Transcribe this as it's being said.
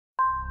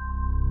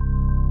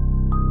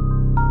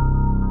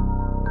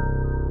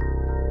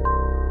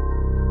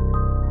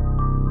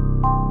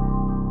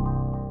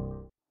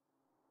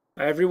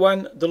Hi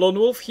everyone,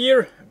 delonewolf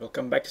here.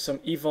 Welcome back to some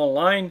EVE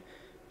Online.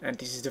 And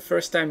this is the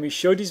first time we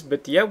show this,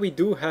 but yeah, we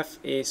do have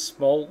a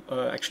small,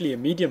 actually a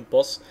medium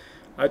boss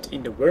out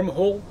in the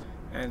wormhole.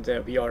 And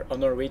we are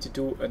on our way to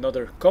do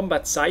another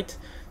combat site.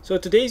 So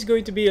today is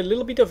going to be a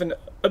little bit of an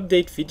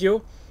update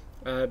video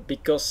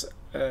because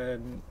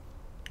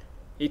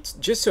it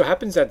just so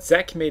happens that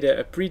Zaqq made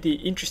a pretty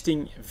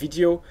interesting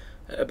video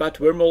about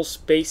wormhole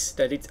space,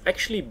 that it's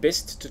actually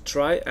best to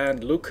try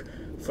and look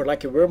for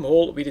like a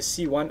wormhole with a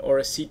C1 or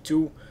a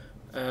C2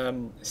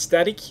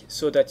 static,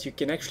 so that you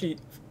can actually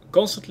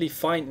constantly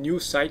find new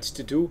sites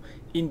to do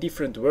in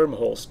different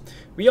wormholes.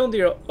 We on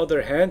the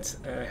other hand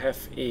have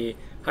a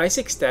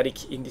Zaqq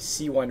static in the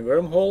C1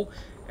 wormhole,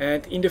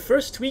 and in the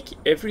first week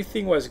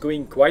everything was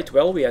going quite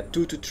well. We had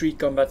 2 to 3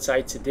 combat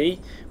sites a day.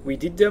 We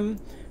did them.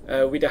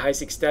 With a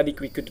Zaqq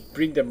static we could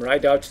bring them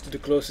right out to the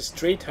closest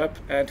trade hub,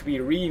 and we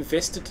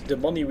reinvested the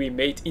money we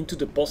made into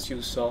the boss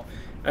you saw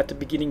at the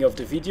beginning of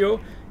the video.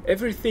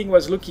 Everything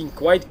was looking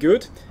quite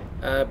good,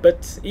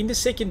 but in the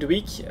second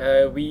week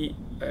we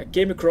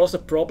came across a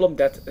problem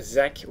that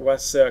Zaqq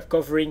was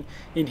covering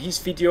in his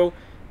video,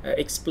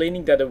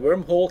 explaining that a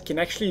wormhole can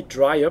actually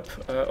dry up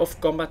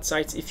of combat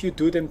sites if you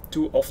do them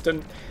too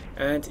often.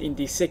 And in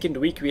the second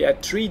week we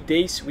had 3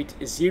 days with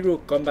 0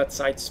 combat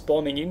sites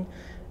spawning in.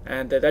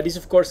 And that is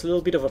of course a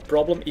little bit of a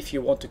problem if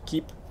you want to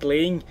keep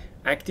playing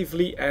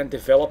actively and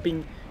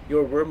developing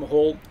your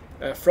wormhole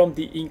from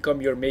the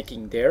income you're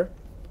making there.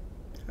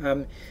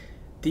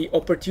 The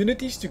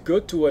opportunities to go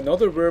to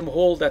another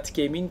wormhole that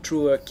came in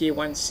through a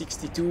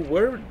K162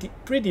 were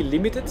pretty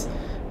limited.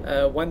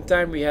 One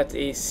time we had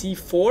a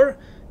C4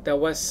 that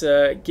was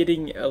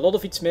getting a lot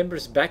of its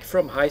members back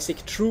from Zaqq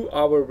through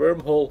our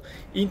wormhole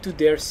into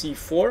their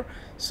C4.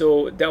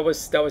 So that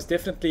was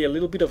definitely a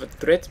little bit of a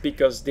threat,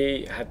 because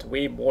they had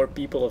way more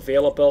people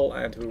available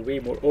and were way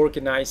more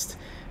organized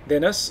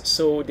than us.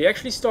 So they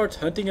actually started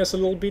hunting us a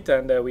little bit,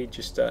 and we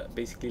just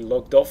basically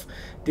logged off.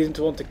 Didn't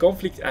want the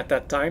conflict at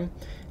that time.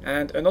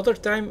 And another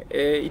time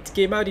it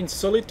came out in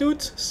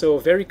Solitude, so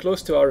very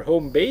close to our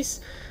home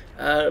base.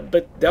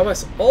 But that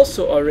was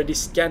also already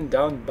scanned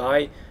down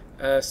by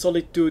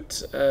Solitude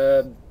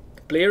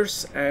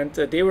players, and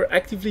they were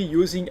actively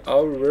using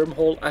our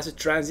wormhole as a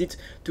transit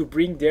to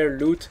bring their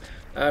loot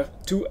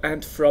to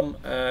and from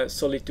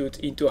Solitude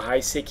into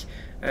Zaqq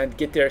and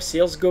get their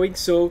sales going.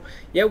 So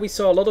yeah, we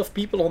saw a lot of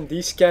people on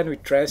this scan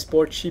with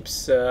transport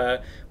ships,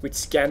 with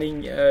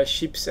scanning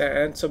ships,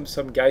 and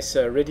some guys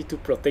ready to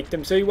protect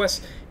them. So it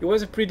was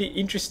a pretty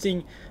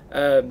interesting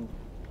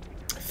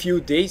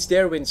few days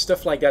there when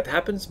stuff like that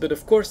happens. But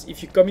of course,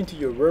 if you come into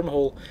your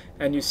wormhole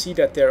and you see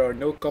that there are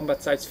no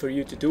combat sites for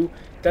you to do,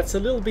 that's a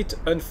little bit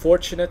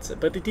unfortunate,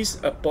 but it is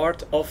a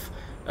part of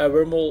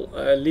wormhole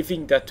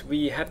living that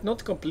we had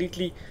not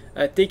completely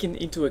taken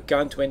into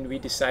account when we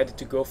decided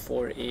to go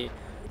for a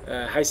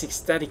Zaqq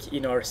static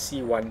in our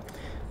C1.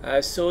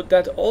 So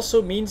that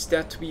also means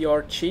that we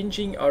are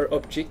changing our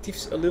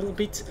objectives a little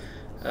bit.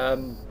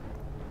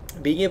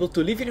 Being able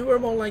to live in a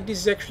wormhole like this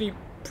is actually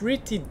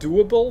pretty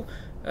doable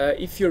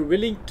if you're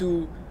willing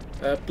to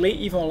play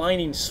EVE Online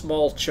in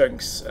small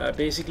chunks.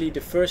 Basically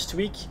the first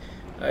week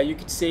you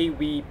could say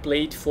we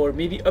played for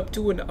maybe up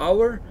to an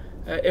hour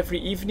every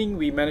evening.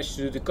 We managed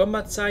to do the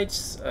combat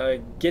sites,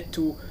 get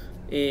to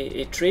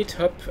a trade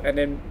hub, and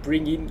then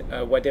bring in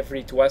whatever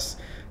it was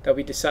that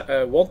we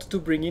wanted to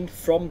bring in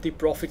from the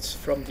profits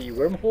from the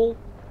wormhole.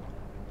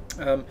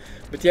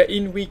 But yeah,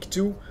 in week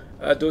 2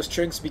 those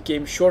chunks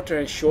became shorter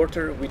and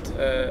shorter,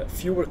 with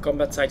fewer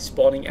combat sites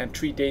spawning and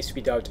 3 days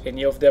without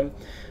any of them.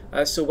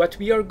 So what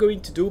we are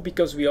going to do,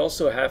 because we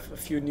also have a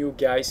few new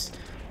guys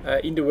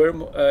in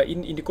the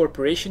in the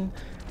corporation,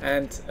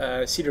 and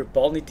Cedar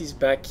Balnit is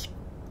back,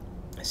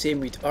 same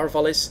with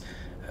Arvales,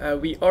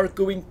 we are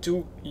going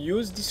to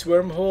use this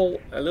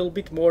wormhole a little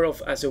bit more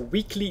of as a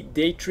weekly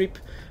day trip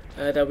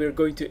that we're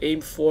going to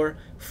aim for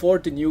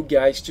the new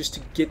guys, just to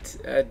get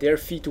their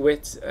feet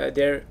wet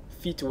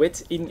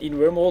in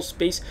wormhole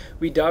space,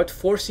 without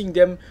forcing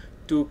them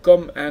to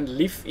come and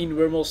live in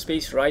wormhole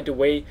space right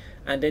away,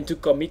 and then to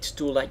commit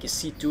to like a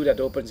C2 that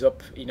opens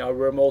up in our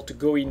wormhole, to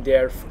go in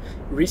there,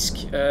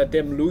 risk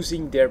them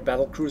losing their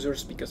battle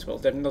cruisers, because well,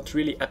 they're not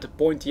really at the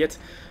point yet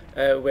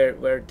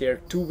where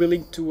they're too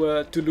willing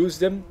to lose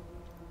them.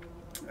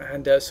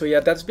 And so yeah,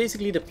 that's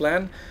basically the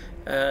plan.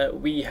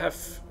 We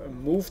have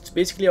moved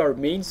basically our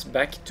mains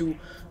back to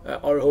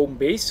our home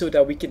base, so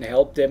that we can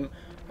help them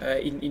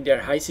in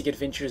their Zaqq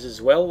adventures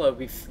as well.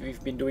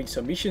 We've been doing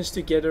some missions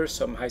together,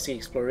 some Zaqq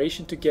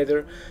exploration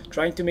together,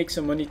 trying to make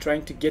some money,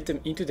 trying to get them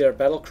into their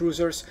battle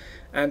cruisers.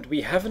 And we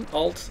have an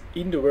alt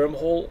in the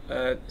wormhole,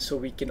 so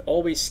we can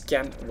always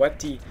scan what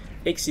the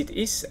exit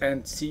is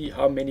and see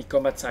how many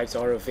combat sites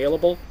are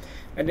available.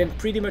 And then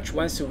pretty much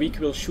once a week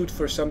we'll shoot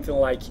for something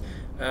like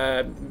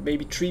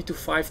maybe 3 to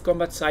 5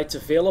 combat sites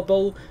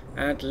available,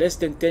 and less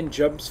than 10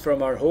 jumps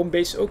from our home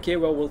base. Okay,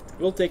 well,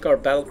 we'll take our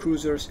battle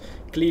cruisers,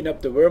 clean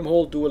up the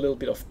wormhole, do a little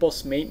bit of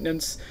post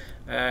maintenance,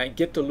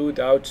 get the loot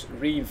out,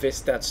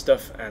 reinvest that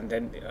stuff, and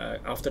then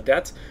after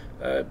that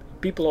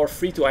people are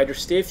free to either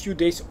stay a few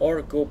days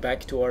or go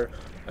back to our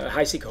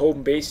Zaqq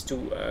home base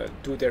to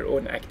do their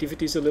own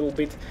activities a little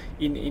bit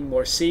in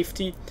more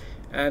safety,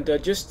 and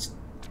just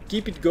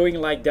keep it going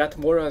like that,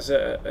 more as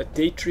a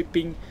day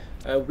tripping,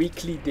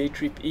 weekly day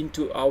trip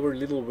into our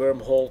little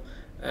wormhole,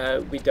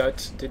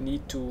 without the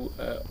need to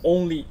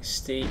only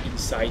stay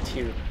inside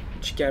here,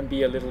 which can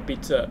be a little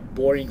bit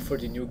boring for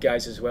the new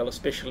guys as well,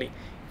 especially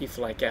if,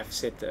 like I've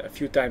said a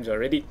few times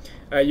already,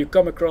 you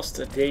come across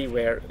a day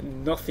where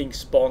nothing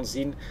spawns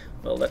in.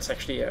 Well, that's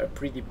actually a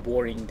pretty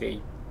boring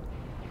day.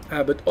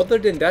 But other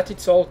than that,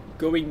 it's all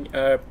going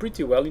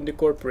pretty well in the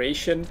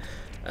corporation.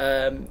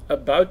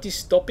 About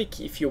this topic,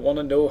 if you want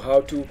to know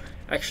how to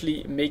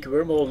actually make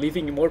wormhole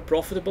living more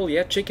profitable,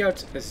 yeah, check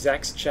out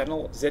Zaq's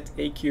channel,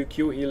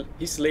 Zaqq.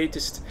 His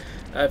latest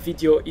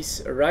video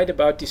is right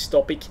about this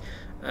topic,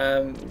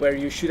 where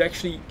you should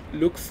actually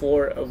look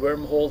for a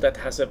wormhole that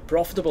has a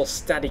profitable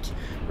static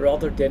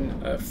rather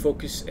than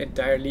focus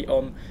entirely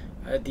on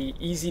the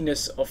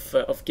easiness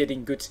of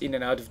getting goods in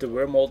and out of the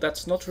wormhole.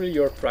 That's not really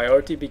your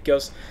priority,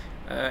 because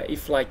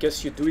if, like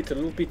us, you do it a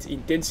little bit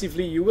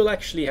intensively, you will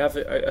actually have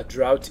a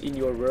drought in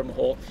your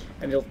wormhole,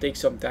 and it'll take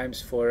some time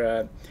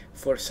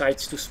for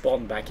sites to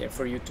spawn back and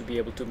for you to be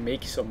able to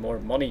make some more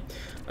money.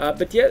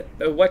 But yeah,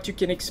 what you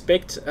can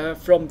expect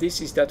from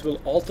this is that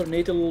we'll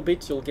alternate a little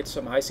bit. You'll get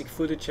some Zaqq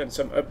footage and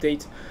some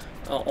update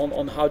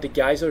on how the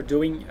guys are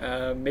doing,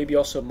 maybe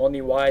also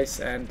money wise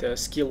and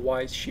skill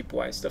wise, ship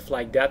wise, stuff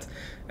like that.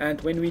 And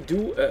when we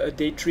do a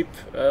day trip,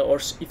 or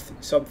if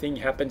something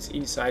happens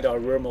inside our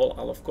wormhole,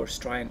 I'll of course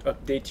try and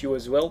update you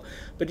as well,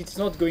 but it's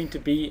not going to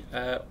be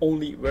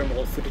only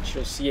wormhole footage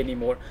you'll see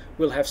anymore.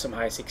 We'll have some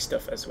Zaqq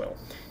stuff as well.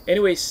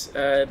 Anyways,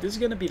 this is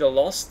gonna be the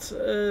last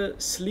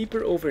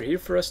sleeper over here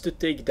for us to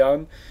take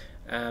down.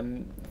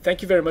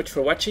 Thank you very much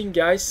for watching,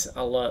 guys.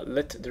 I'll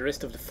let the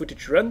rest of the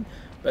footage run,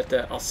 but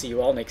I'll see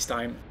you all next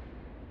time.